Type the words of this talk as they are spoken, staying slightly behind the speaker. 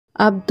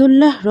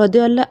আব্দুল্লাহ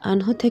রাদিয়াল্লাহু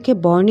আনহু থেকে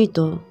বর্ণিত,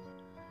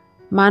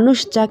 মানুষ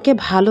যাকে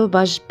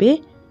ভালোবাসবে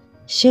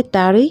সে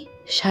তারই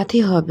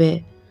সাথী হবে,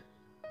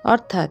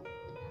 অর্থাৎ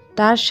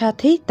তার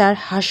সাথেই তার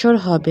হাসর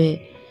হবে।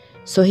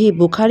 সহিহ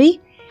বুখারী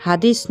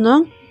হাদিস নং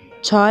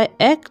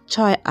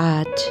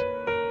 6168।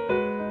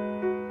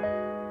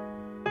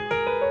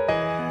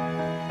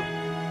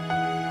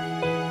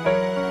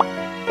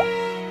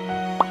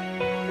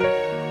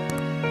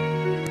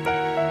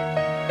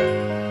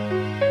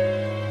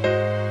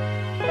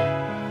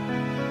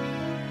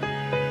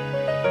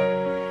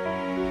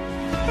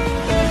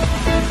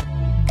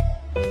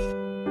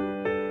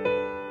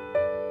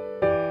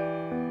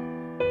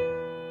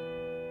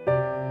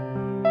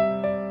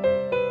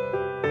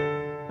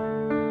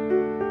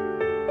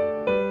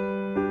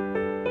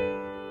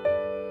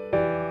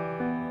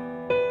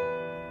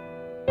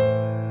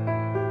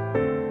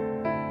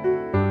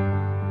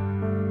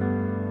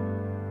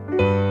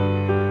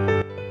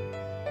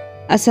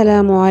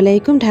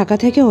 আসসালামুআলাইকুম, ঢাকা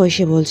থেকে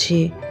ঐশী বলছি।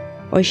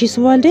 ঐশীস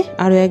ওয়ার্ল্ডে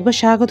আরও একবার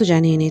স্বাগত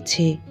জানিয়ে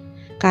নিচ্ছি।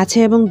 কাছে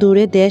এবং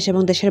দূরে, দেশ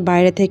এবং দেশের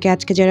বাইরে থেকে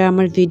আজকে যারা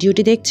আমার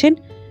ভিডিওটি দেখছেন,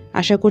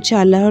 আশা করছি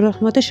আল্লাহর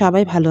রহমতে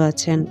সবাই ভালো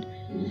আছেন।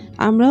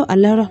 আমরাও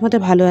আল্লাহর রহমতে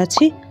ভালো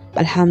আছি,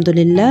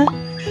 আলহামদুলিল্লাহ।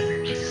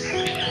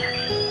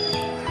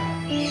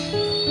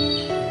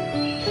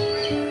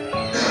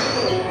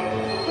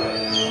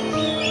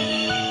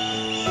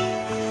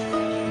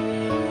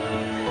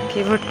 কি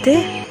ভর্তি?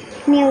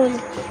 নেউল।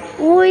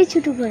 ওই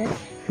ছোট করে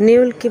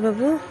নেউল কি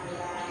বাবু?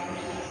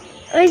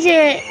 ওই যে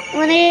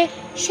মানে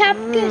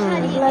সাপকে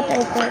হারিয়ে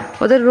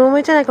ওদের রুম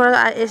এটা নাকি ওরা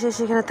এসে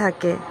সেখানে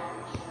থাকে?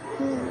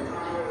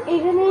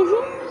 এখানে এই যে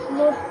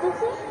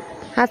লড়তেছে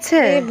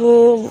আছে লেবু,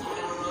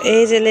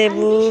 এই যে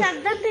লেবু।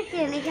 সাবধান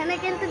থাকেন, এখানে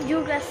কিন্তু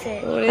যুগ আছে।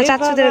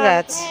 চাচুদের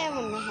গাছ।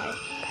 মনে হয়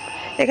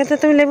এখান থেকে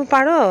তুমি লেবু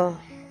পারো?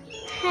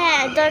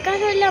 হ্যাঁ, দরকার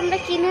হলে আমরা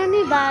কিনে আনি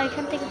বা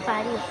এখান থেকে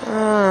পারি।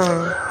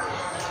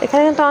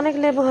 এখানে কিন্তু অনেক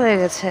লেবু হয়ে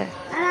গেছে।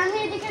 আর আমি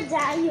এদিকে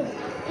যাইও,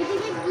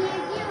 এদিকে গিয়ে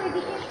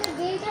ওইদিকে একটা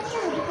গেট আছে,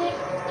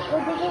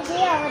 ওইদিকে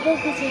গিয়ে আমাদের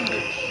পিছন দিকে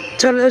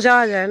চলে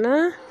যাওয়া যায় না?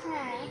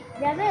 হ্যাঁ,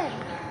 যাবেন?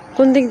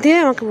 কোন দিক দিয়ে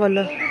আমাকে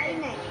বলো।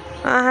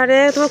 আহারে,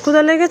 তোমার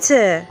ক্ষুধা লেগেছে?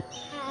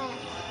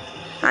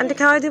 আন্টি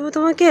খাওয়াই দিব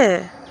তোমাকে?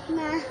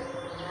 না,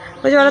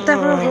 ওই যে ওরা তো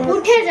এখন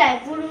উঠে যায়,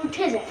 পুরো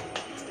উঠে যায়।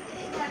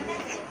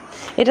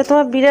 এটা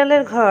তোমার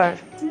বিড়ালের ঘর।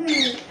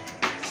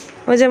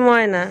 ওই যে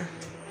ময়না,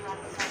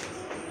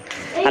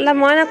 আল্লাহ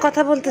ময়না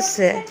কথা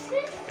বলতেছে।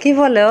 কি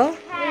বলে ও?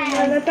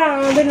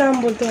 আমাদের নাম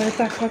বলতে হয়,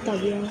 তাকুয়া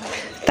তাবিয়া।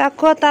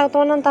 তাকুয়া?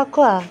 তোমার নাম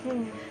তাকুয়া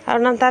আর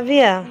নাম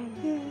তাবিয়া?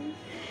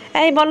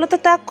 এই বলো তো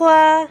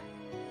তাকুয়া।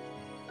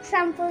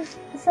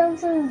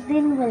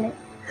 শামসুদ্দিন বলে।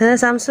 হ্যাঁ,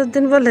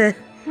 শামসুদ্দিন বলে।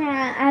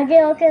 হ্যাঁ, আগে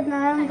ওকে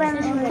নাম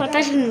কথা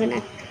শুনবে না।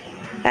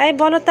 এই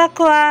বলো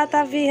তাকুয়া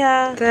তাবিয়া।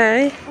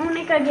 তাই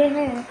অনেক আগে।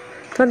 হ্যাঁ,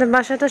 তোমাদের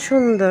বাসাটা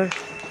সুন্দর।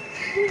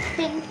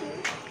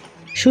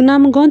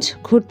 সুনামগঞ্জ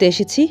ঘুরতে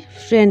এসেছি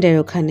ফ্রেন্ডের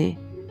ওখানে।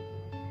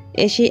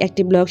 এসে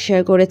একটি ব্লগ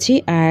শেয়ার করেছি,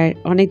 আর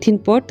অনেকদিন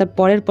পর তার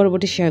পরের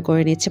পর্বটি শেয়ার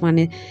করে নিচ্ছে।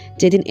 মানে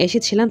যেদিন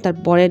এসেছিলাম তার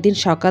পরের দিন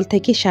সকাল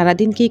থেকে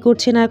সারাদিন কী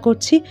করছি না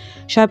করছি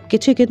সব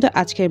কিছুই কিন্তু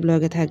আজকের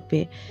ব্লগে থাকবে।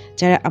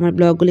 যারা আমার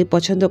ব্লগগুলি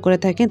পছন্দ করে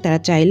থাকেন তারা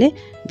চাইলে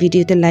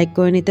ভিডিওতে লাইক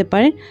করে নিতে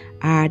পারেন,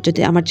 আর যদি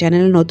আমার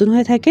চ্যানেলে নতুন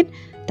হয়ে থাকেন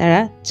তারা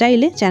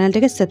চাইলে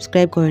চ্যানেলটাকে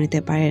সাবস্ক্রাইব করে নিতে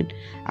পারেন।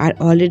 আর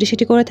অলরেডি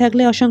সেটি করে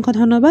থাকলে অসংখ্য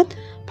ধন্যবাদ,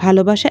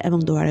 ভালোবাসা এবং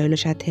দোয়া রইল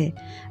সাথে।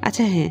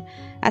 আচ্ছা হ্যাঁ,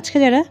 আজকে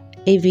যারা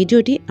এই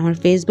ভিডিওটি আমার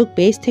ফেসবুক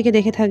পেজ থেকে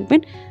দেখে থাকবেন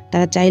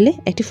তারা চাইলে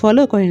একটি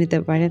ফলো করে নিতে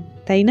পারেন,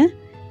 তাই না?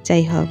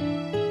 যাই হোক,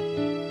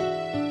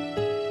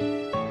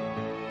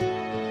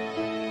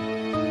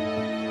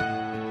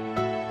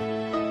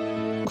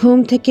 ঘুম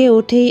থেকে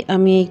উঠেই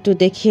আমি একটু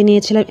দেখিয়ে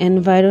নিয়েছিলাম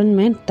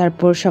এনভায়রনমেন্ট।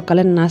 তারপর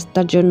সকালের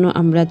নাস্তার জন্য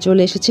আমরা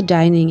চলে এসেছি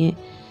ডাইনিংয়ে।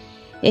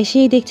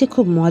 এসেই দেখছি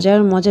খুব মজার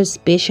মজার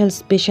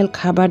স্পেশাল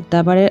খাবার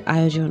দাবারের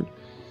আয়োজন।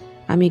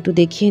 আমি একটু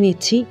দেখিয়ে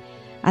নিচ্ছি।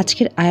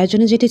 আজকের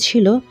আয়োজনে যেটি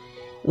ছিল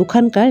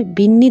ওখানকার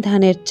বিন্নি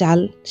ধানের চাল,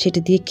 সেটা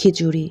দিয়ে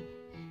খিচুড়ি।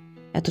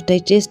 এতটাই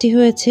টেস্টি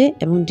হয়েছে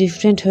এবং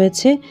ডিফারেন্ট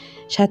হয়েছে।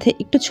 সাথে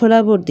একটু ছোলা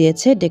বুট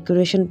দিয়েছে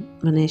ডেকোরেশন,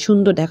 মানে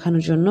সুন্দর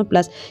দেখানোর জন্য,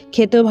 প্লাস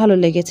খেতেও ভালো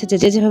লেগেছে।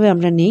 যে যেভাবে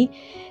আমরা নেই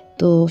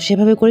তো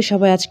সেভাবে করে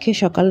সবাই আজকে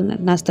সকাল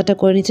নাস্তাটা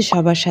করে নিচ্ছে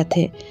সবার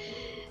সাথে।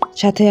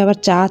 সাথে আবার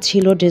চা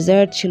ছিল,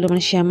 ডেজার্ট ছিল,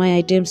 মানে শ্যামাই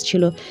আইটেমস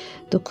ছিল।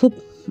 তো খুব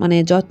মানে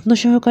যত্ন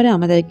সহকারে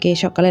আমাদেরকে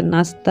সকালের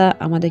নাস্তা,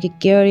 আমাদেরকে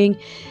কেয়ারিং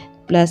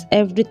প্লাস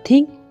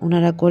এভরিথিং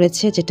ওনারা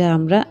করেছে, যেটা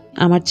আমরা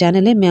আমার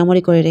চ্যানেলে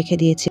মেমোরি করে রেখে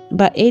দিয়েছি,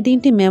 বা এই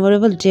দিনটি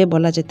মেমোরেবল ডে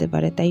বলা যেতে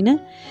পারে, তাই না?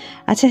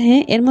 আচ্ছা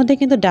হ্যাঁ, এর মধ্যে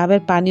কিন্তু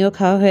ডাবের পানিও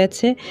খাওয়া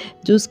হয়েছে,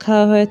 জুস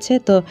খাওয়া হয়েছে।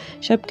 তো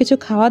সব কিছু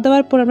খাওয়া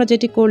দাওয়ার পর আমরা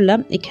যেটি করলাম,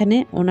 এখানে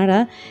ওনারা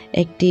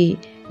একটি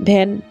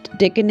ভ্যান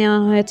ডেকে নেওয়া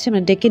হয়েছে,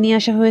 মানে ডেকে নিয়ে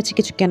আসা হয়েছে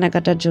কিছু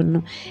কেনাকাটার জন্য।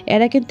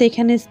 এরা কিন্তু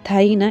এখানে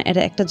স্থায়ী না,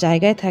 এরা একটা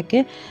জায়গায় থাকে,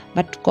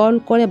 বাট কল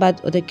করে বা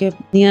ওদেরকে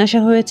নিয়ে আসা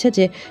হয়েছে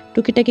যে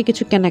টুকিটাকি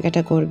কিছু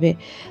কেনাকাটা করবে।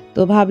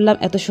 তো ভাবলাম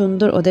এত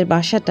সুন্দর ওদের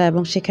বাসাটা,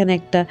 এবং সেখানে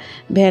একটা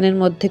ভ্যানের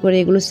মধ্যে করে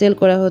এগুলো সেল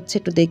করা হচ্ছে,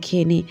 একটু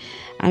দেখিয়ে নিই।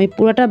 আমি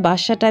পুরোটা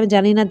বাসাটা আমি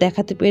জানি না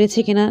দেখাতে পেরেছি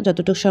কিনা,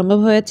 যতটুকু সম্ভব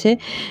হয়েছে।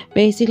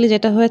 বেসিক্যালি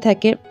যেটা হয়ে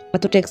থাকে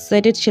এতটা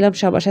এক্সাইটেড ছিলাম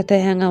সবার সাথে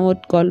হ্যাং আউট,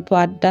 গল্প,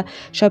 আড্ডা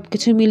সব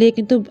কিছু মিলিয়ে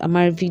কিন্তু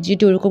আমার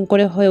ভিডিওটি ওরকম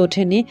করে হয়ে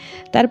ওঠেনি।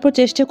 তারপর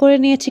চেষ্টা করে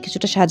নিয়েছি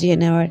কিছুটা সাজিয়ে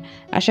নেওয়ার।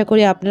 আশা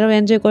করি আপনারাও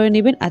এনজয় করে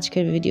নেবেন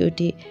আজকের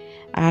ভিডিওটি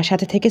আর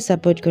সাথে থেকে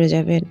সাপোর্ট করে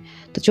যাবেন।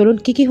 তো চলুন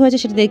কি হয়েছে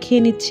সেটা দেখিয়ে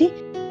নিচ্ছি।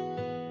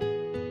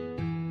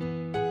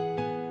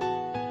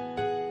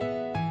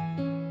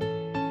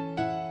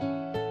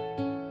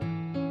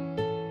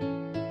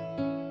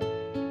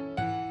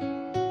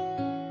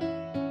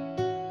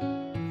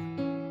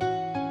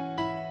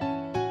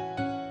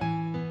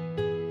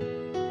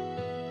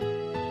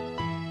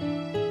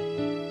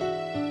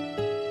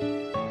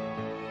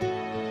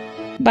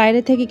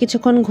 বাইরে থেকে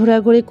কিছুক্ষণ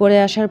ঘোরাঘুরি করে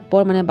আসার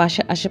পর মানে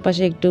বাসার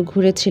আশেপাশে একটু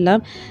ঘুরেছিলাম।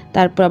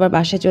 তারপর আবার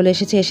বাসায় চলে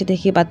এসেছি। এসে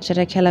দেখি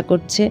বাচ্চারা খেলা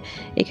করছে।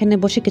 এখানে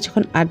বসে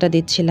কিছুক্ষণ আড্ডা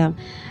দিচ্ছিলাম।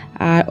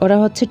 আর ওরা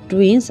হচ্ছে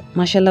টুইন্স,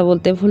 মাশাল্লাহ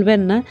বলতে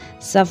ভুলবেন না,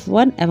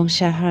 সাফওয়ান এবং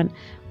শাহান।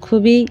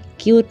 খুবই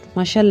কিউট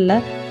মাশাল্লাহ।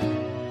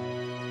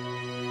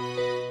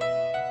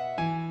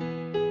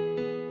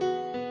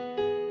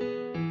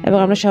 এবং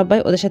আমরা সবাই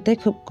ওদের সাথে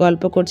খুব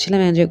গল্প করছিলাম,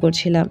 এনজয়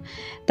করছিলাম।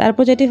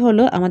 তারপর যেটি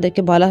হলো,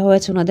 আমাদেরকে বলা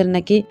হয়েছে ওনাদের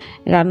নাকি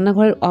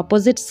রান্নাঘরের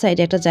অপোজিট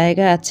সাইডে একটা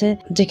জায়গা আছে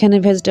যেখানে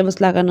ভেজিটেবলস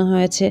লাগানো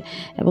হয়েছে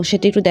এবং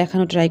সেটি একটু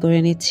দেখানো ট্রাই করে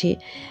নিচ্ছি।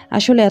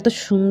 আসলে এত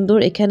সুন্দর,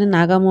 এখানে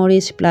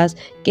নাগামরিচ প্লাস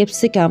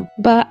ক্যাপসিকাম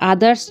বা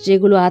আদার্স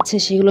যেগুলো আছে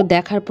সেগুলো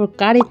দেখার পর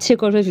কার ইচ্ছে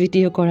করবে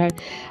ভিডিও করার।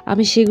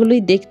 আমি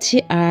সেগুলোই দেখছি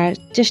আর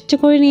চেষ্টা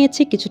করে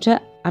নিয়েছি কিছুটা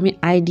আমি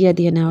আইডিয়া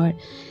দিয়ে নেওয়ার।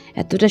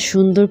 এতটা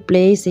সুন্দর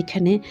প্লেস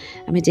এখানে,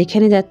 আমি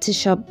যেখানে যাচ্ছি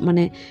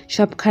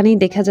সবখানেই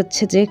দেখা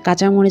যাচ্ছে যে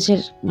কাঁচামরিচের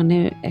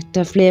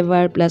একটা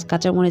ফ্লেভার প্লাস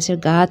কাঁচামরিচের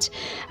গাছ।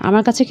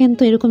 আমার কাছে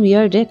কিন্তু এরকম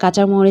ইয়ার্ডে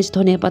কাঁচামরিচ,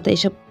 ধনিয়া পাতা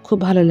এসব খুব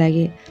ভালো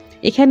লাগে।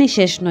 এখানেই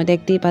শেষ নয়,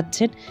 দেখতেই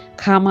পাচ্ছেন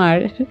খামার,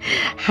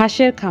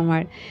 হাঁসের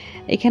খামার।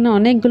 এখানে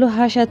অনেকগুলো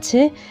হাঁস আছে।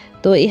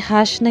 তো এই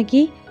হাঁস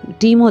নাকি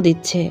ডিমও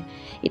দিচ্ছে।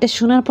 এটা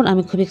শোনার পর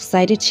আমি খুব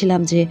এক্সাইটেড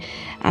ছিলাম যে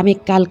আমি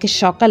কালকে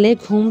সকালে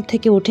ঘুম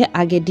থেকে উঠে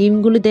আগে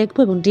ডিমগুলি দেখবো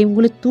এবং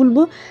ডিমগুলি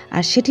তুলবো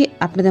আর সেটি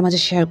আপনাদের মাঝে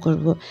শেয়ার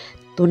করব।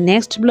 তো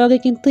নেক্সট ব্লগে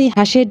কিন্তু এই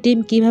হাঁসের ডিম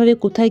কিভাবে,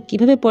 কোথায়,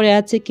 কিভাবে পড়ে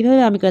আছে,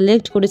 কিভাবে আমি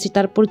কালেক্ট করেছি,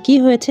 তারপর কি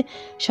হয়েছে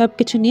সব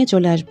কিছু নিয়ে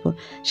চলে আসব।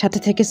 সাথে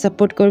থেকে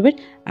সাপোর্ট করবেন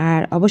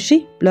আর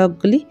অবশ্যই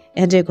ব্লগগুলি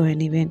এনজয় করে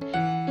নেবেন।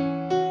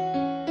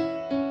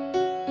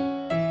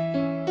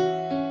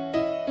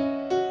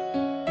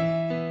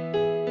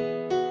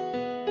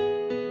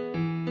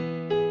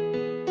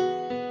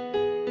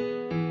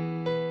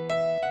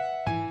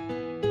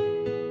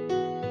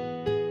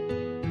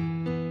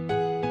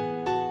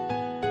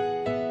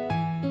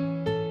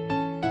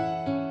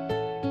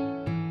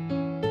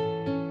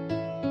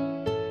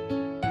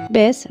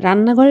 বেশ,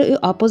 রান্নাঘরের ওই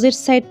অপোজিট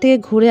সাইড থেকে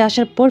ঘুরে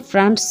আসার পর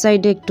ফ্রন্ট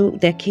সাইডে একটু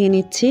দেখিয়ে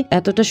নিচ্ছি।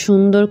 এতটা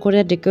সুন্দর করে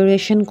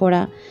ডেকোরেশন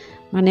করা,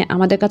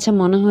 আমাদের কাছে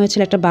মনে হয়েছিল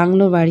একটা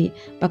বাংলো বাড়ি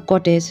বা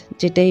কটেজ,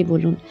 যেটাই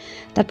বলুন।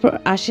 তারপর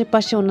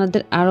আশেপাশে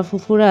ওনাদের আরও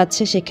ফুফুরা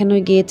আছে, সেখানেও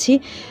গিয়েছি।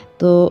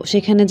 তো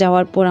সেখানে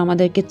যাওয়ার পর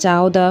আমাদেরকে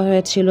চাও দেওয়া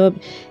হয়েছিল,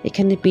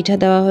 এখানে পিঠা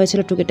দেওয়া হয়েছিল।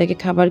 টুকিটাকি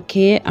খাবার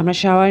খেয়ে আমরা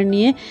শাওয়ার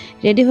নিয়ে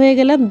রেডি হয়ে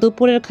গেলাম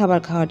দুপুরের খাবার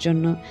খাওয়ার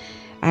জন্য।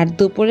 আর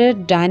দুপুরের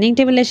ডাইনিং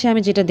টেবিলে এসে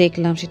আমি যেটা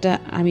দেখলাম সেটা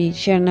আমি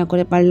শেয়ার না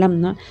করে পারলাম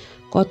না।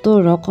 কত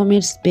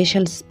রকমের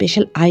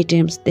স্পেশাল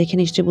আইটেমস দেখে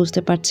নিশ্চয়ই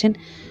বুঝতে পারছেন।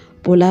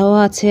 পোলাও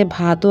আছে,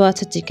 ভাতও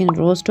আছে, চিকেন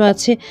রোস্টও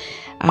আছে।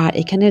 আর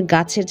এখানের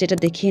গাছের যেটা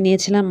দেখিয়ে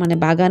নিয়েছিলাম,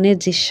 বাগানের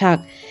যে শাক,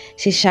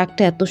 সেই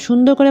শাকটা এত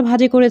সুন্দর করে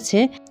ভাজি করেছে।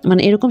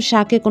 এরকম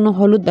শাকে কোনো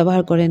হলুদ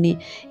ব্যবহার করেনি।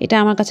 এটা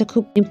আমার কাছে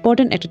খুব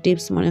ইম্পর্টেন্ট একটা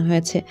টিপস মনে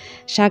হয়েছে।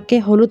 শাকে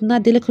হলুদ না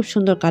দিলে খুব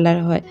সুন্দর কালার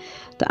হয়।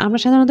 তো আমরা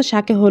সাধারণত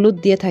শাকে হলুদ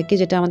দিয়ে থাকি,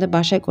 যেটা আমাদের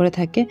বাসায় করে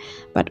থাকে,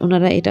 বাট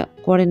ওনারা এটা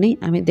করেনি।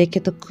 আমি দেখে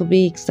তো খুবই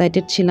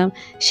এক্সাইটেড ছিলাম,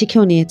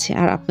 শিখেও নিয়েছি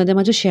আর আপনাদের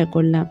মাঝেও শেয়ার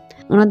করলাম।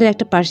 ওনাদের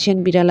একটা পার্সিয়ান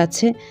বিড়াল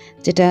আছে,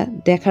 যেটা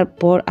দেখার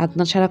পর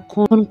আদনান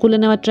সারাক্ষণ কুলে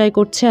নেওয়ার ট্রাই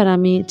করছে আর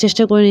আমি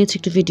চেষ্টা করে নিয়েছি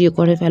একটু ভিডিও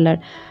করে ফেলার।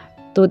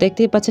 তো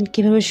দেখতেই পাচ্ছেন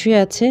কিভাবে শুয়ে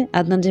আছে,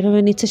 আদনান যেভাবে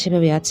নিচ্ছে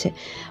সেভাবে আছে।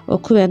 ও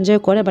খুব এনজয়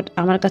করে, বাট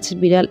আমার কাছে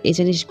বিড়াল এই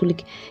জিনিসগুলি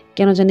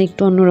কেন জানি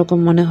একটু অন্যরকম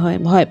মনে হয়,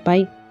 ভয়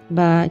পাই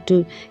বা একটু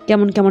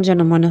কেমন কেমন যেন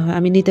মনে হয়,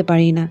 আমি নিতে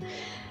পারি না।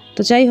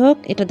 তো যাই হোক,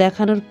 এটা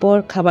দেখানোর পর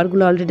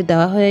খাবারগুলো অলরেডি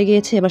দেওয়া হয়ে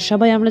গিয়েছে। এবার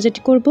সবাই আমরা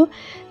যেটি করব,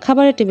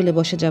 খাবারের টেবিলে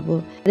বসে যাব।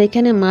 আর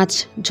এখানে মাছ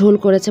ঝোল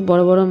করেছে,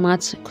 বড় বড়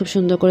মাছ খুব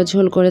সুন্দর করে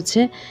ঝোল করেছে।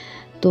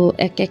 তো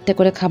একটা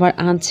করে খাবার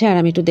আনছে আর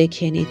আমি একটু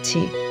দেখিয়ে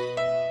নিচ্ছি।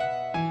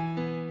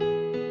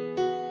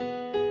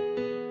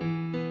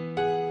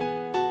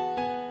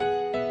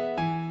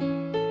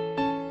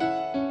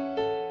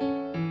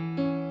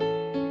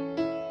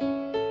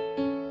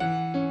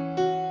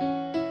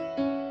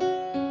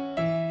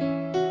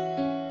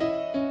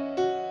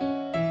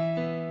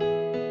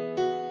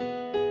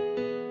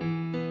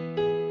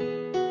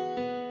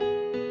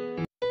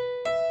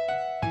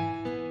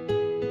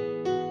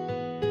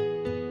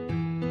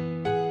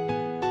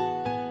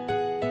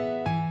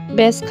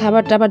 বেশ,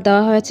 খাবার টাবার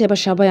দেওয়া হয়েছে। এবার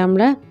সবাই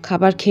আমরা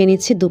খাবার খেয়ে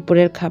নিচ্ছি,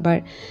 দুপুরের খাবার।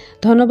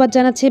 ধন্যবাদ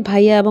জানাচ্ছি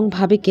ভাইয়া এবং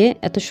ভাবিকে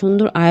এত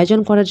সুন্দর আয়োজন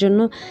করার জন্য।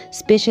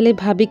 স্পেশালি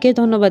ভাবিকে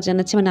ধন্যবাদ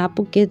জানাচ্ছি, মানে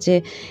আপুকে, যে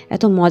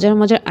এত মজার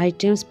মজার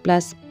আইটেমস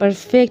প্লাস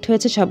পারফেক্ট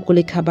হয়েছে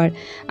সবগুলি খাবার,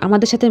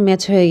 আমাদের সাথে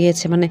ম্যাচ হয়ে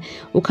গিয়েছে। মানে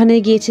ওখানে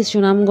গিয়েছি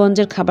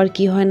সুনামগঞ্জের খাবার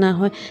কি হয় না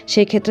হয়,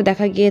 সেই ক্ষেত্রে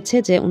দেখা গিয়েছে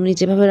যে উনি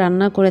যেভাবে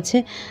রান্না করেছে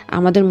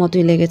আমাদের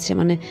মতোই লেগেছে,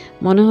 মানে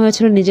মনে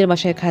হয়েছিল নিজের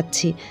বাসায়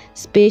খাচ্ছি।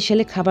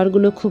 স্পেশালি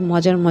খাবারগুলো খুব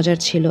মজার মজার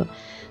ছিল।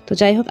 তো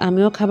যাই হোক,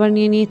 আমিও খাবার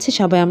নিয়ে নিয়েছি,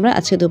 সবাই আমরা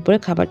আজকে দুপুরে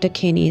খাবারটা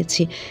খেয়ে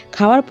নিয়েছি।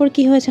 খাওয়ার পর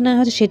কি হয়েছে না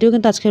হয়েছে সেটিও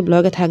কিন্তু আজকের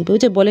ব্লগে থাকবে। ওই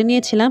যে বলে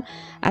নিয়েছিলাম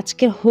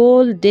আজকে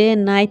হোল ডে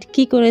নাইট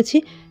কি করেছি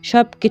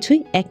সব কিছুই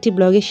একটি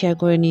ব্লগে শেয়ার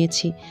করে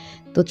নিয়েছি।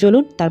 তো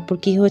চলুন তারপর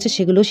কি হয়েছে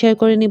সেগুলো শেয়ার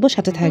করে নিব,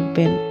 সাথে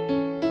থাকবেন।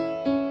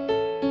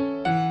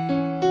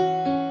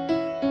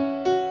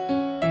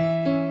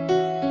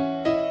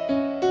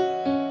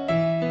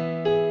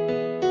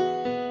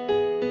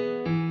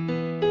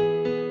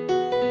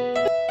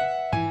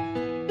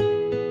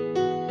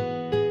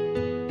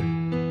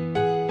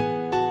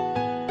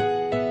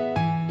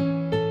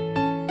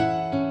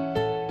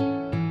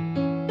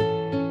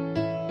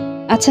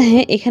 আচ্ছা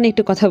হ্যাঁ, এখানে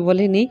একটু কথা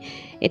বলে নিই।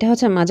 এটা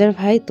হচ্ছে মাজার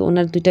ভাই, তো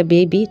ওনার দুইটা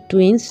বেবি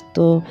টুইন্স।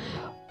 তো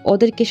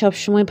ওদেরকে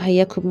সবসময়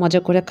ভাইয়া খুব মজা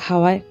করে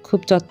খাওয়ায়, খুব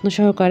যত্ন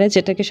সহকারে,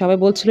 যেটাকে সবাই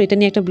বলছিল এটা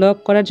নিয়ে একটা ব্লগ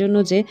করার জন্য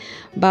যে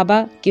বাবা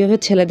কীভাবে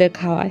ছেলেদের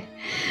খাওয়ায়।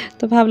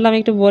 তো ভাবলাম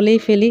একটু বলেই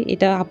ফেলি,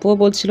 এটা আপুও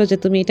বলছিল যে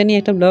তুমি এটা নিয়ে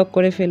একটা ব্লগ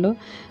করে ফেলো,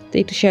 তো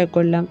একটু শেয়ার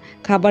করলাম।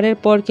 খাবারের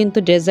পর কিন্তু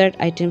ডেজার্ট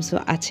আইটেমসও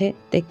আছে,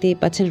 দেখতেই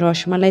পাচ্ছেন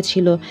রসমালাই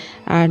ছিল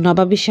আর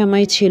নবাবী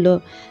সেমাই ছিল।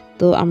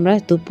 তো আমরা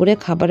দুপুরে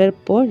খাবারের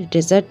পর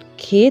ডেজার্ট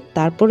খেয়ে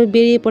তারপরে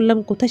বেরিয়ে পড়লাম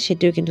কোথায়,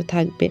 সেটিও কিন্তু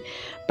থাকবে।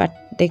 বাট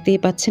দেখতেই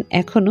পাচ্ছেন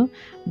এখনও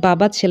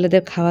বাবা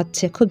ছেলেদের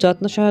খাওয়াচ্ছে, খুব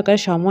যত্ন সহকারে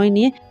সময়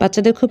নিয়ে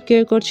বাচ্চাদের খুব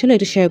কেয়ার করছিল,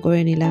 একটু শেয়ার করে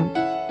নিলাম।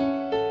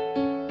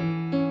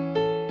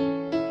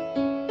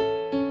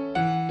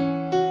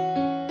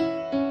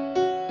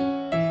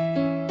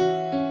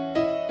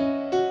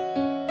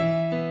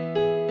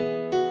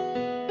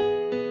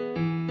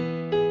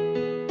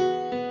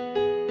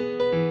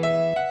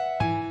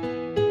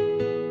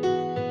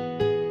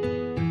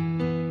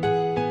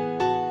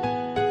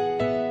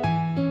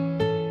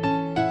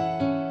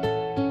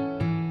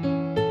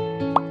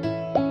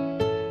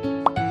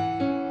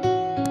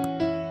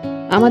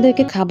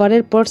 আমাদেরকে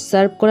খাবারের পর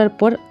সার্ভ করার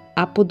পর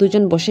আপু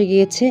দুজন বসে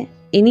গিয়েছে।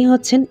 ইনি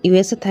হচ্ছেন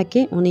ইউএসএ থাকে,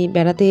 উনি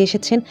বেড়াতে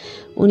এসেছেন।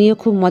 উনিও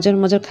খুব মজার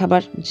মজার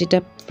খাবার, যেটা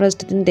ফার্স্ট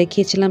দিন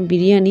দেখিয়েছিলাম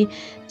বিরিয়ানি,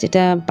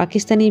 যেটা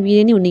পাকিস্তানি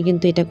বিরিয়ানি, উনি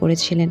কিন্তু এটা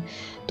করেছিলেন।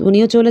 তো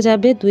উনিও চলে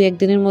যাবে 2-1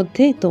 দিনের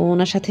মধ্যে। তো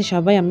ওনার সাথে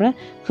সবাই আমরা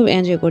খুব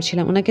এনজয়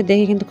করছিলাম, ওনাকে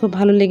দেখে কিন্তু খুব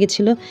ভালো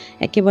লেগেছিল,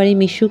 একেবারেই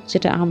মিশুক,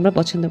 যেটা আমরা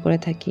পছন্দ করে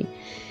থাকি।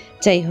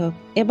 যাই হোক,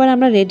 এবার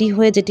আমরা রেডি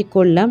হয়ে যেটি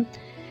করলাম,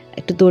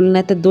 একটু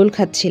দোলনাতে দোল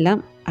খাচ্ছিলাম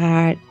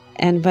আর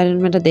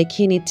এনভায়রনমেন্টটা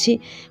দেখিয়ে নিচ্ছি।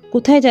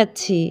 কোথায়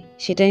যাচ্ছি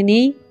সেটাই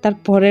নিয়েই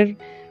তারপরের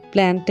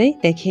প্ল্যানটাই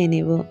দেখিয়ে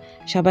নেব।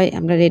 সবাই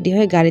আমরা রেডি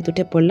হয়ে গাড়িতে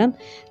উঠে পড়লাম।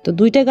 তো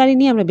 2টা গাড়ি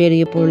নিয়ে আমরা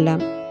বেরিয়ে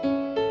পড়লাম।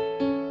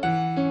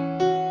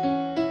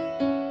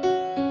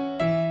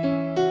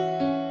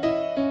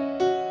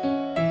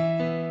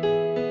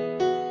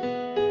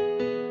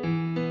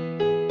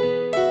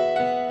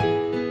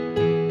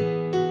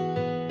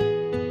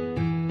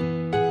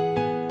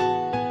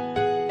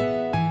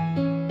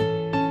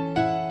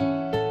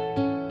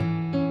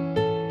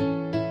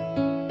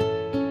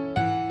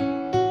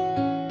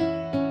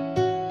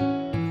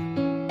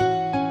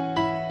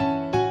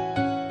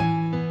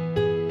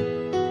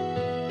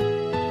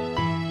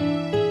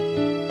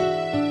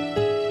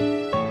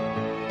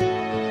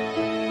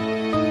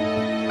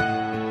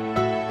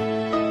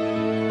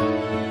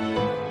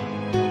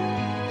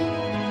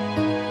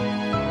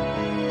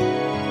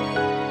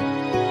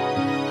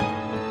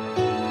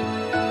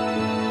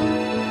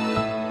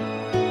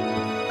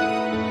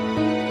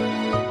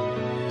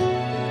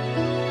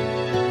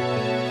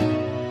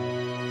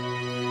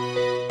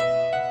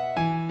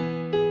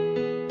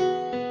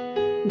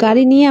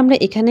 গাড়ি নিয়ে আমরা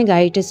এখানে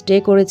গাড়িটা স্টে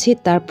করেছি।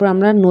 তারপর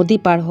আমরা নদী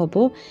পার হব,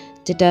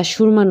 যেটা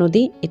সুরমা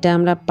নদী। এটা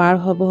আমরা পার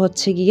হব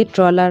হচ্ছে গিয়ে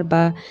ট্রলার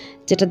বা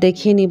যেটা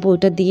দেখিয়ে নিব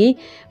ওটা দিয়ে।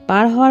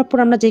 পার হওয়ার পর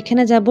আমরা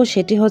যেখানে যাব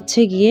সেটি হচ্ছে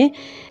গিয়ে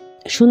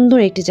সুন্দর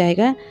একটি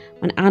জায়গা,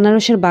 মানে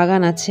আনারসের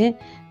বাগান আছে।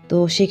 তো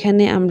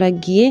সেখানে আমরা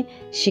গিয়ে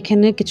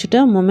সেখানে কিছুটা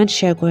মোমেন্ট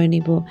শেয়ার করে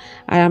নিব।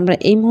 আর আমরা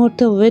এই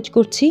মুহূর্তে ওয়েট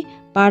করছি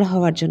পার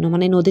হওয়ার জন্য,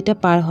 মানে নদীটা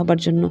পার হওয়ার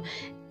জন্য,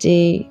 যে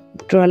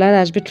ট্রলার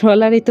আসবে,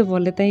 ট্রলারই তো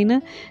বলে তাই না,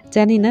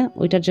 জানি না,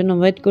 ওইটার জন্য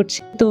ওয়েট করছি।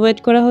 তো ওয়েট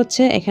করা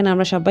হচ্ছে। এখানে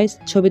আমরা সবাই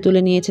ছবি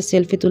তুলে নিয়েছি,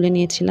 সেলফি তুলে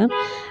নিয়েছিলাম।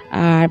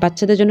 আর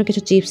বাচ্চাদের জন্য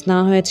কিছু চিপস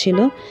নেওয়া হয়েছিল।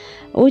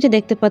 ওইটা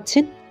দেখতে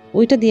পাচ্ছেন,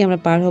 ওইটা দিয়ে আমরা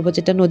পার হব,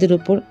 যেটা নদীর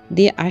উপর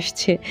দিয়ে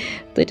আসছে।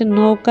 তো এটা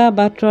নৌকা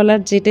বা ট্রলার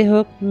যেটাই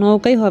হোক,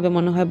 নৌকাই হবে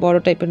মনে হয়, বড়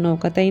টাইপের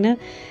নৌকা, তাই না?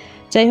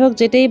 যাই হোক,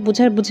 যেটাই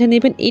বুঝে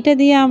নেবেন, এটা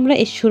দিয়ে আমরা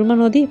এই সুরমা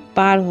নদী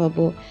পার হব।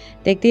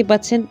 দেখতেই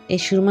পাচ্ছেন এই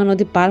সুরমা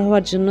নদী পার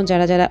হওয়ার জন্য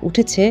যারা যারা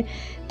উঠেছে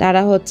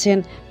তারা হচ্ছেন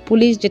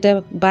পুলিশ, যেটা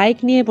বাইক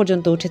নিয়ে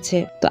পর্যন্ত উঠেছে।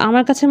 তো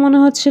আমার কাছে মনে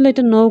হচ্ছিল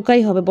এটা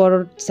নৌকাই হবে, বড়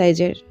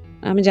সাইজের,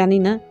 আমি জানি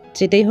না।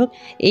 যেটাই হোক,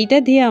 এইটা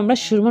দিয়ে আমরা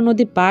সুরমা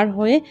নদী পার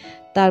হয়ে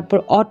তারপর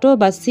অটো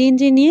বা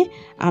সিএনজি নিয়ে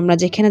আমরা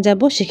যেখানে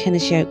যাব সেখানে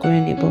শেয়ার করে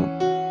নেব।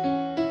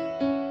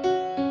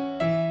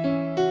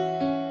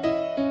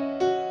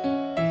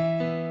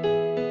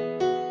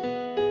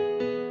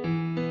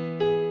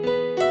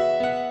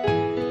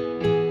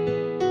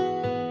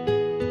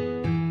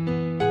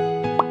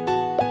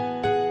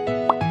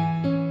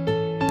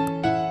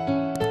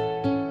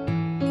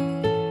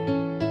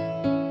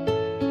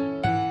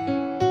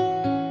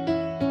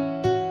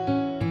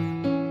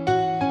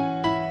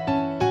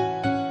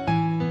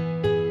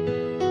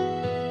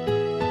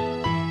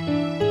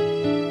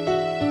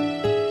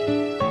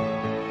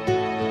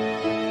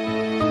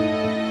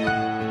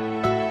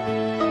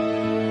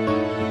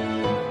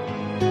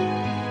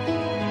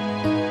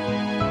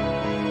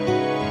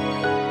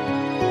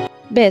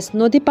 ব্যাস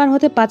নদী পার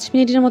হতে 5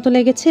 মিনিটের মতো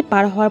লেগেছে।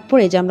 পার হওয়ার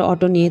পরে যে আমরা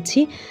অটো নিয়েছি,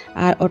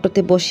 আর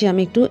অটোতে বসে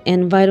আমি একটু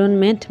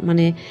এনভায়রনমেন্ট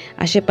মানে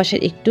আশেপাশের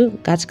একটু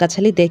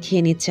গাছগাছালি দেখিয়ে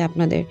নিচ্ছি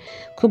আপনাদের।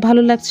 খুব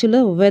ভালো লাগছিল,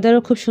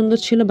 ওয়েদারও খুব সুন্দর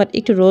ছিল, বাট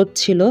একটু রোদ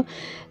ছিল।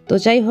 তো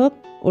যাই হোক,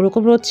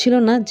 ওরকম রোদ ছিল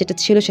না, যেটা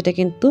ছিল সেটা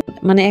কিন্তু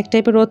মানে এক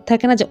টাইপের রোদ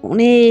থাকে না যে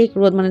অনেক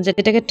রোদ, মানে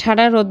যেটাকে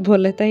ঠাড়া রোদ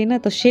বলে, তাই না?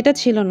 তো সেটা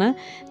ছিল না,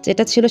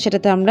 যেটা ছিল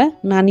সেটাতে আমরা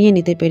মানিয়ে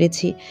নিতে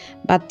পেরেছি।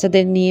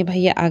 বাচ্চাদের নিয়ে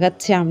ভাইয়া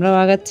আগাচ্ছে, আমরাও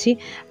আগাচ্ছি।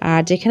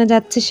 আর যেখানে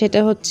যাচ্ছে সেটা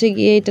হচ্ছে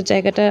গিয়ে, এটা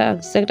জায়গাটা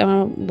এক্সাক্ট আমরা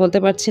বলতে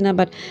পারছি না,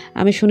 বাট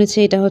আমি শুনেছি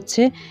এটা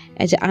হচ্ছে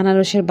এই যে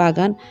আনারসের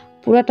বাগান।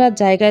 পুরাটা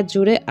জায়গা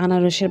জুড়ে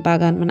আনারসের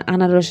বাগান, মানে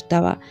আনারস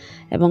দেওয়া,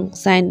 এবং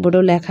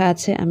সাইনবোর্ডও লেখা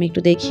আছে। আমি একটু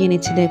দেখিয়ে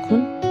নিচ্ছি,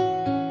 দেখুন।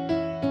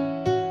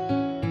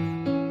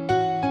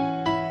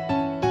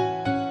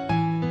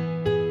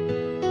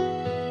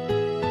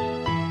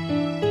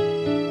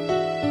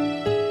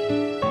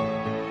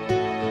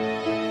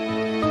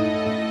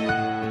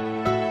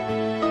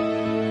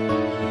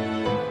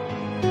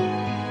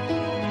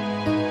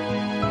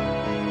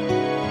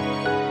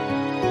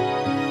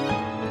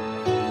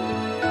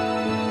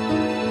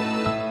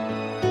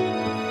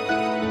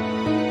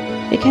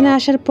 এখানে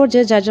আসার পর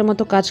যে যার যার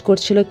মতো কাজ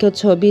করছিল, কেউ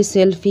ছবি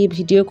সেলফি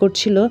ভিডিও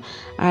করছিল,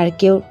 আর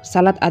কেউ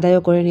সালাত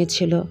আদায়ও করে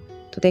নিচ্ছিল।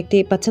 তো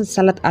দেখতেই পাচ্ছেন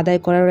সালাত আদায়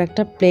করার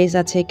একটা প্লেস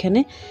আছে এখানে,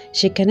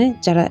 সেখানে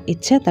যারা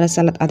ইচ্ছে তারা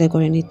সালাত আদায়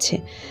করে নিচ্ছে।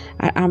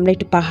 আর আমরা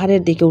একটু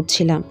পাহাড়ের দিকে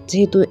উঠছিলাম,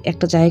 যেহেতু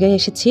একটা জায়গায়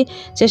এসেছি,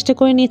 চেষ্টা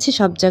করে নিয়েছি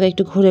সব জায়গায়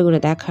একটু ঘুরে ঘুরে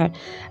দেখার।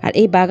 আর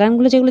এই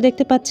বাগানগুলো যেগুলো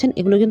দেখতে পাচ্ছেন,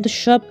 এগুলো কিন্তু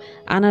সব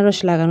আনারস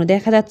লাগানো,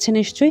 দেখা যাচ্ছে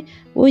নিশ্চয়ই,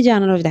 ওই যে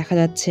আনারস দেখা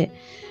যাচ্ছে।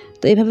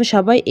 তো এইভাবে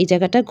সবাই এই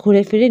জায়গাটা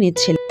ঘুরে ফিরে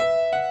নিচ্ছিল।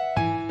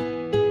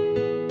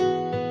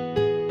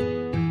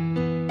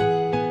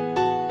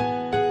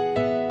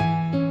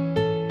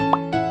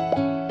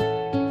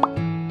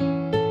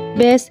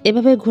 ব্যাস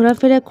এভাবে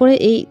ঘোরাফেরা করে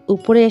এই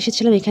উপরে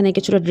এসেছিলাম। এখানে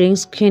কিছুটা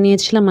ড্রিঙ্কস খেয়ে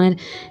নিয়েছিলাম, মানে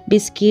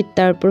বিস্কিট,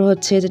 তারপর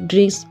হচ্ছে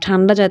ড্রিঙ্কস,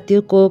 ঠান্ডা জাতীয়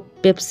কোক,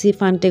 পেপসি,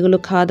 ফান্টা, এগুলো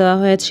খাওয়া দাওয়া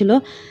হয়েছিল।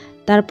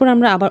 তারপর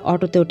আমরা আবার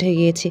অটোতে উঠে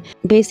গিয়েছি।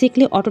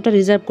 বেসিকলি অটোটা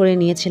রিজার্ভ করে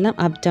নিয়েছিলাম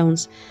আপ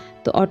ডাউনস।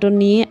 তো অটো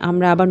নিয়ে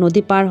আমরা আবার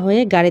নদী পার হয়ে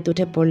গাড়িতে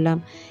উঠে পড়লাম।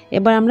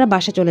 এবার আমরা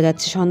বাসা চলে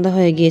যাচ্ছি, সন্ধ্যা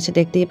হয়ে গিয়েছে,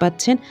 দেখতেই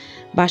পাচ্ছেন।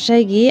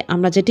 বাসায় গিয়ে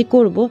আমরা যেটি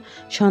করব,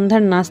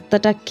 সন্ধ্যার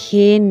নাস্তাটা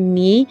খেয়ে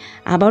নিয়েই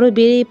আবারও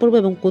বেরিয়ে পড়বো,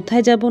 এবং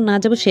কোথায় যাব না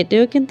যাব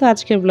সেটাও কিন্তু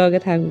আজকের ব্লগে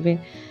থাকবে।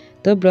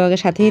 তো ব্লগের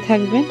সাথেই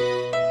থাকবেন।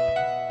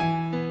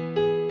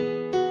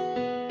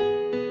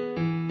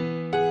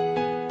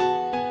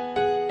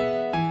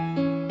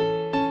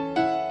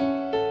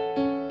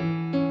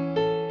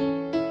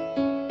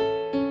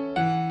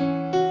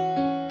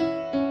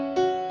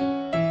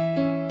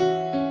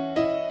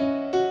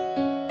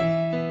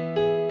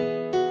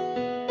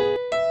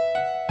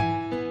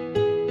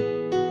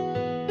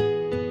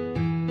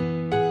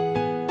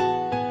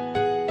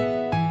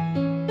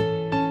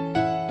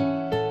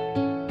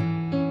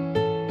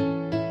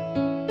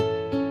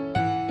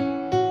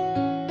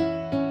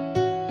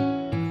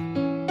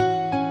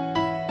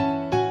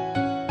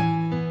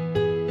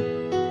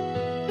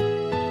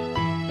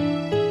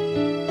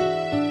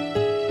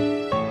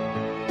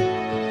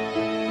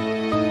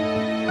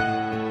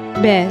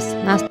 ব্যাস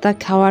নাস্তা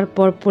খাওয়ার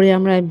পর পরে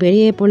আমরা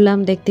বেরিয়ে পড়লাম।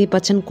 দেখতেই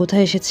পাচ্ছেন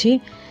কোথায় এসেছি।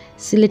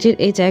 সিলেটের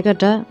এই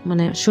জায়গাটা,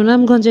 মানে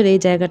সুনামগঞ্জের এই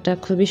জায়গাটা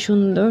খুবই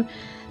সুন্দর।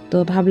 তো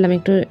ভাবলাম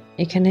একটু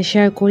এখানে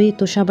শেয়ার করি।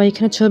 তো সবাই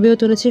এখানে ছবিও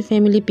তুলেছে,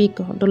 ফ্যামিলি পিক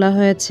তোলা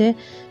হয়েছে,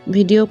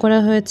 ভিডিও করা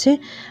হয়েছে,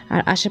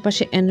 আর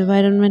আশেপাশে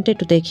এনভায়রনমেন্টটা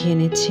একটু দেখিয়ে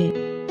নিচ্ছি।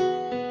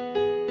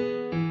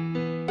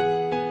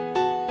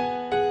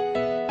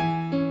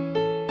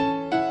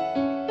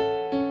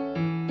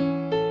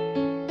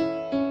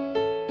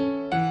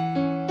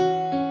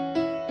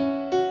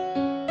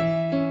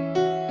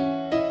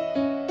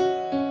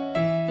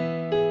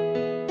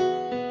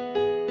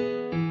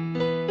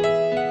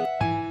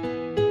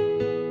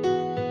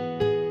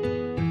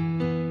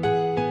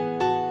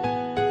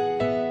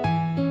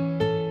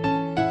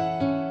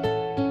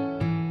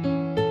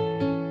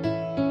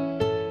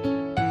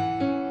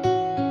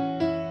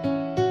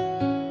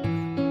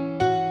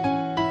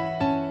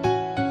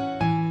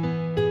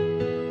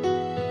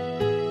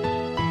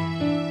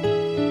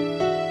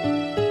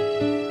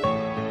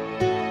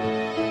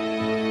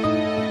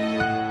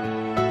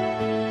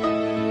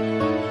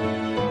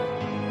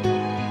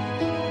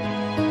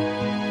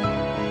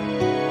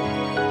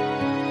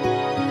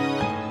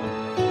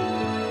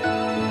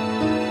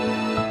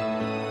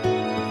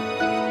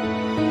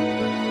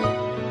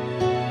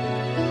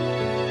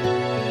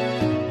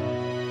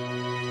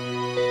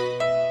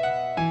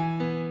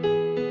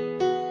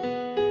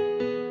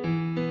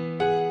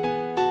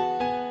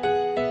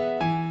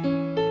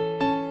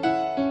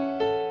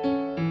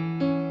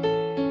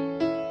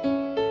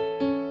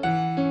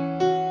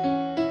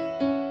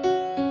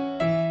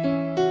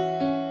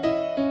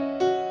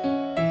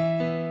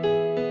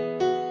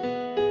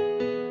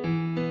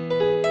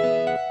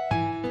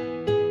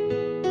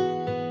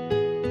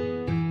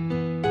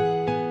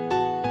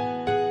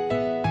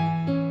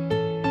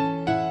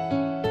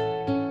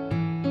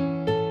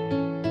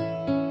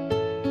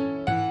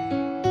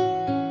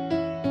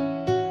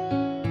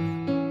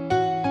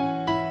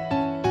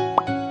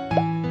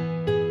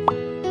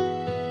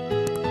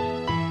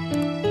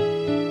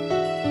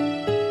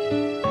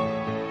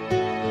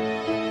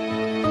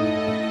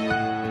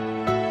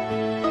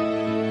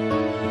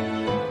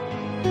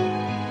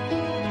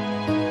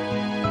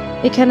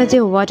 এখানে যে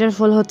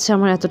ওয়াটারফল হচ্ছে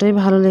আমার এতটাই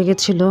ভালো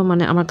লেগেছিল,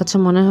 মানে আমার কাছে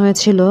মনে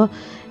হয়েছিল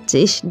যে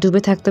ইস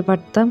ডুবে থাকতে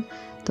পারতাম।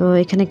 তো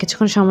এখানে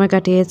কিছুক্ষণ সময়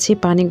কাটিয়েছি,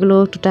 পানিগুলো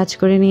একটু টাচ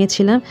করে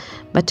নিয়েছিলাম,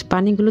 বাট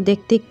পানিগুলো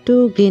দেখতে একটু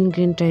গ্রিন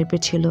গ্রিন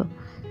টাইপের ছিল।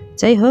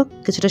 যাই হোক,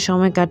 কিছুটা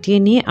সময় কাটিয়ে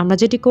নিয়ে আমরা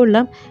যেটি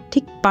করলাম,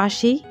 ঠিক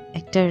পাশেই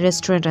একটা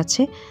রেস্টুরেন্ট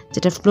আছে,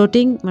 যেটা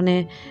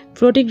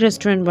ফ্লোটিং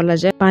রেস্টুরেন্ট বলা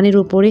যায়, পানির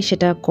উপরেই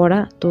সেটা করা,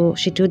 তো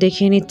সেটিও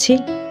দেখিয়ে নিচ্ছি।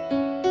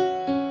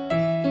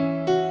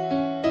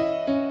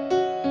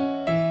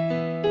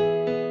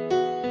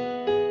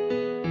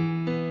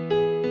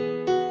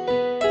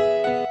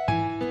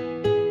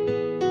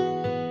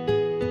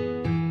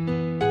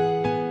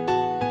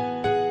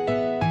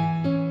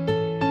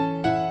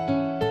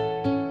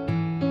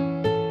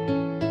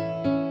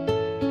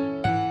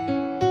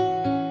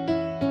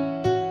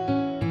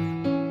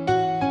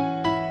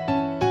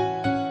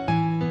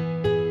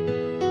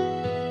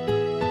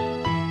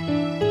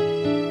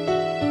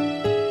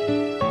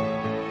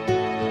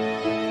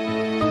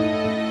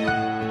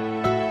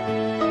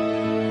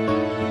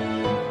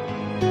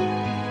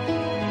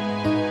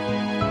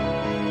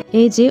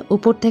 এই যে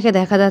উপর থেকে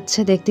দেখা যাচ্ছে,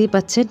 দেখতেই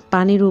পাচ্ছেন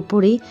পানির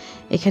উপরেই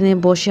এখানে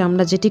বসে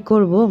আমরা যেটি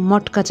করব,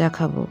 মটকা চা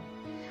খাবো।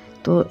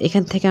 তো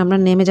এখান থেকে আমরা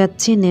নেমে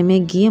যাচ্ছি, নেমে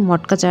গিয়ে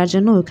মটকা চার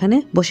জন্য ওইখানে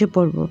বসে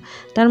পড়ব।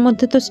 তার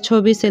মধ্যে তো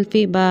ছবি,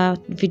 সেলফি বা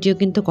ভিডিও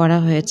কিন্তু করা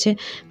হয়েছে,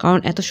 কারণ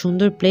এত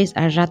সুন্দর প্লেস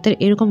আর রাতের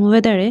এরকম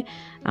ওয়েদারে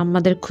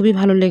আমাদের খুবই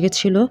ভালো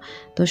লেগেছিল।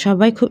 তো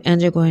সবাই খুব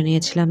এনজয় করে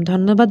নিয়েছিলাম।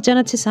 ধন্যবাদ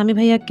জানাচ্ছি সামি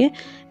ভাইয়াকে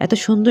এত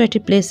সুন্দর একটি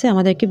প্লেসে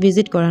আমাদেরকে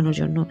ভিজিট করানোর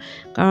জন্য,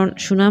 কারণ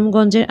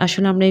সুনামগঞ্জের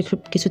আসলে আমরা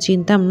কিছু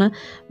চিনতাম না।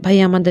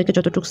 ভাইয়া আমাদেরকে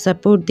যতটুকু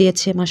সাপোর্ট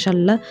দিয়েছে,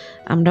 মাশাল্লাহ,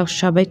 আমরা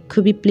সবাই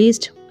খুবই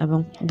প্লিজড, এবং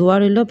দোয়া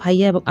রইল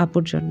ভাইয়া এবং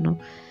আপুর জন্য।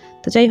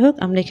 তো যাই হোক,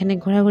 আমরা এখানে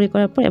ঘোরাঘুরি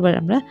করার পর এবার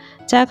আমরা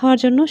চা খাওয়ার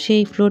জন্য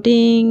সেই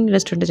ফ্লোটিং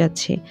রেস্টুরেন্টে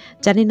যাচ্ছি।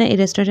 জানি না এই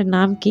রেস্টুরেন্টের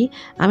নাম কি,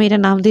 আমি এটা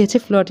নাম দিয়েছি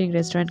ফ্লোটিং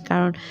রেস্টুরেন্ট,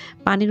 কারণ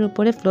পানির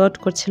উপরে ফ্লোট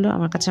করছিল,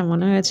 আমার কাছে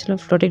মনে হয়েছিল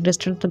ফ্লোটিং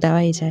রেস্টুরেন্ট তো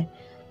দেওয়াই যায়।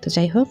 তো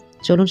যাই হোক,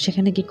 চলুন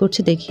সেখানে কি করছি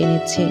দেখিয়ে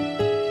নিচ্ছি।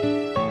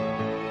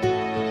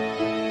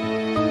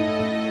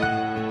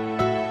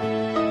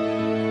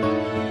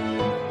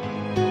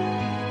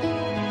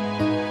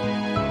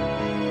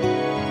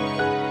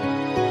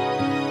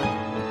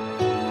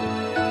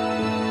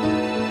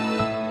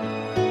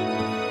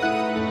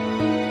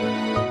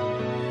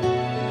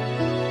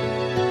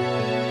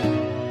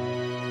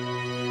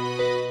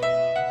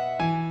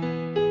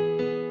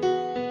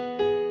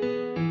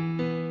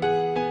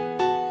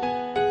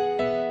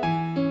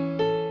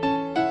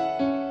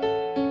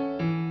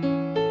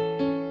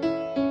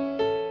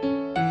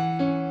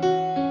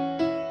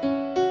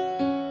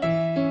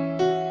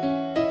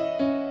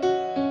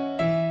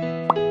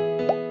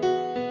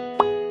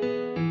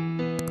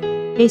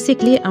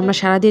 বেসিকলি আমরা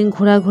সারাদিন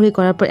ঘোরাঘুরি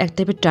করার পর এক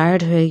টাইপের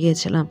টায়ার্ড হয়ে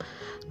গিয়েছিলাম,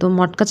 তো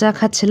মটকা চা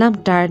খাচ্ছিলাম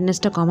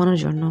টায়ার্ডনেসটা কমানোর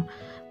জন্য।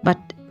 বাট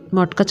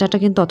মটকা চাটা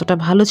কিন্তু অতটা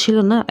ভালো ছিল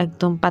না,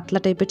 একদম পাতলা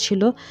টাইপের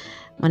ছিল,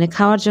 মানে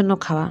খাওয়ার জন্য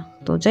খাওয়া।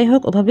 তো যাই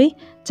হোক, ওভাবেই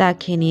চা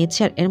খেয়ে নিয়েছি।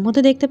 আর এর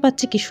মধ্যে দেখতে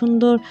পাচ্ছি কি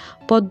সুন্দর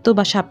পদ্ম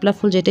বা শাপলা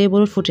ফুল, যেটাই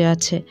বলুন, ফুটে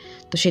আছে।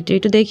 তো সেটাই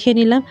একটু দেখিয়ে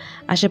নিলাম,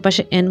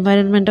 আশেপাশে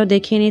এনভায়রনমেন্টটাও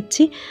দেখিয়ে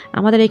নিচ্ছি।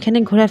 আমাদের এখানে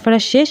ঘোরাফেরা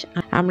শেষ,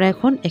 আমরা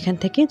এখন এখান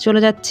থেকে চলে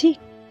যাচ্ছি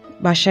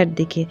বাসার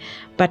দিকে।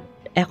 বাট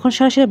এখন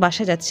সরাসরি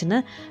বাসায় যাচ্ছি না,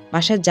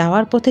 বাসায়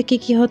যাওয়ার পথে কি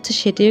কি হচ্ছে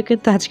সেটিও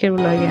কিন্তু আজকের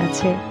ব্লগে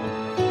আছে।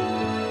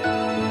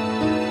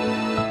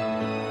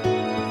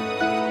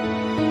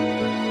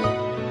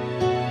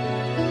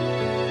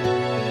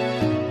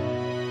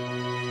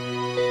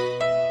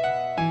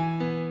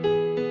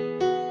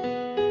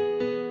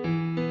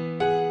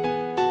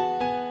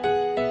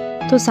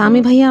 তো সামি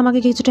ভাইয়া আমাকে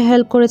কিছুটা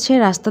হেল্প করেছে,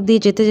 রাস্তা দিয়ে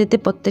যেতে যেতে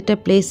প্রত্যেকটা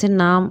প্লেসের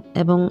নাম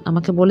এবং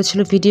আমাকে বলেছিল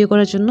ভিডিও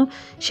করার জন্য,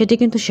 সেটি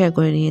কিন্তু শেয়ার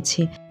করে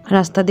নিয়েছি।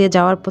 রাস্তা দিয়ে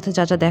যাওয়ার পথে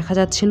যা যা দেখা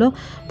যাচ্ছিল,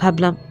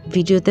 ভাবলাম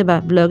ভিডিওতে বা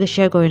ব্লগে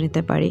শেয়ার করে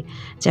নিতে পারি।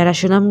 যারা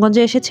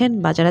সুনামগঞ্জে এসেছেন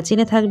বা যারা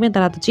চিনে থাকবেন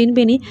তারা তো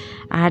চিনবেনই,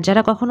 আর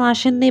যারা কখনো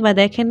আসেননি বা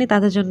দেখেননি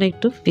তাদের জন্য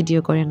একটু ভিডিও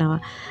করে নেওয়া।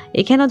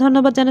 এখানেও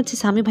ধন্যবাদ জানাচ্ছি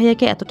সামি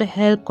ভাইয়াকে এতটা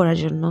হেল্প করার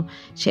জন্য,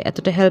 সে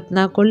এতটা হেল্প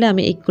না করলে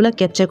আমি এইগুলো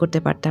ক্যাপচার করতে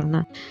পারতাম না।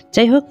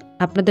 যাই হোক,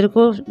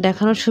 আপনাদেরকেও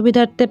দেখানোর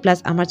সুবিধার্থে প্লাস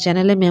আমার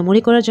চ্যানেলে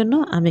মেমোরি করার জন্য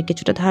আমি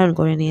কিছুটা ধারণ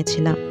করে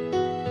নিয়েছিলাম।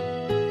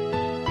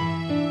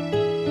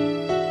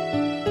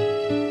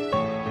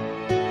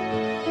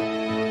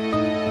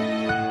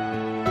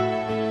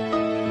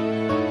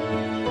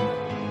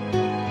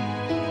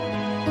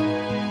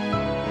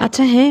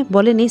 আচ্ছা হ্যাঁ,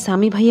 বলেনি,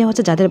 সামি ভাইয়া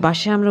হচ্ছে যাদের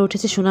বাসায় আমরা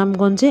উঠেছি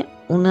সুনামগঞ্জে,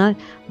 ওনার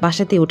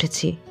বাসাতে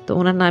উঠেছি, তো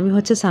ওনার নামই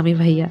হচ্ছে সামি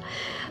ভাইয়া।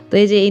 তো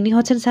এই যে ইনি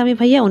হচ্ছেন সামি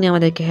ভাইয়া, উনি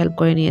আমাদেরকে হেল্প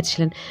করে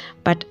নিয়েছিলেন।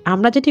 বাট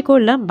আমরা যেটি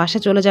করলাম,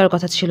 বাসায় চলে যাওয়ার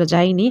কথা ছিল,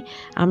 যাইনি।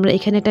 আমরা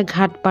এখানে একটা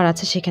ঘাট পাড়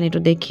আছে, সেখানে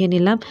একটু দেখিয়ে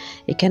নিলাম।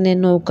 এখানে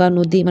নৌকা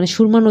নদী, মানে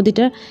সুরমা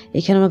নদীটা,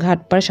 এখানে আমার ঘাট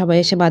পাড়ে সবাই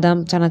এসে বাদাম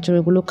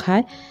চানাচুরগুলো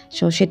খায়,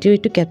 সো সেটিও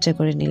একটু ক্যাপচার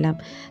করে নিলাম।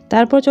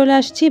 তারপর চলে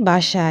আসছি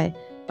বাসায়।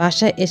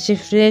 বাসায় এসে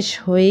ফ্রেশ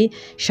হয়ে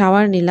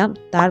শাওয়ার নিলাম,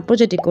 তারপর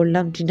যেটি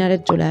করলাম ডিনারে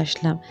চলে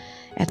আসলাম।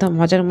 এত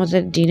মজার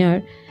মজার ডিনার,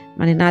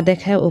 মানে না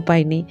দেখায়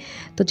উপায় নেই।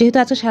 তো যেহেতু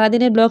আজকে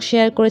সারাদিনের ব্লগ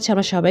শেয়ার করেছি,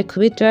 আমরা সবাই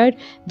খুবই টায়ার্ড।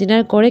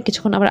 ডিনার করে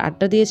কিছুক্ষণ আবার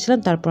আড্ডা দিয়েছিলাম,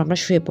 তারপর আমরা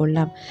শুয়ে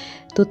পড়লাম।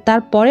 তো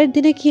তার পরের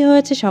দিনে কি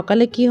হয়েছে,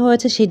 সকালে কি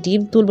হয়েছে, সেই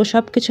ডিম তুলবো,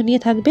 সব কিছু নিয়ে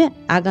থাকবে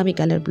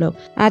আগামীকালের ব্লগ।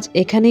 আজ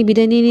এখানেই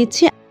বিদায় নিয়ে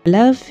নিচ্ছি।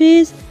 আল্লাহ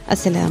হাফিজ।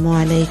 আসসালামু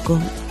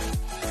আলাইকুম।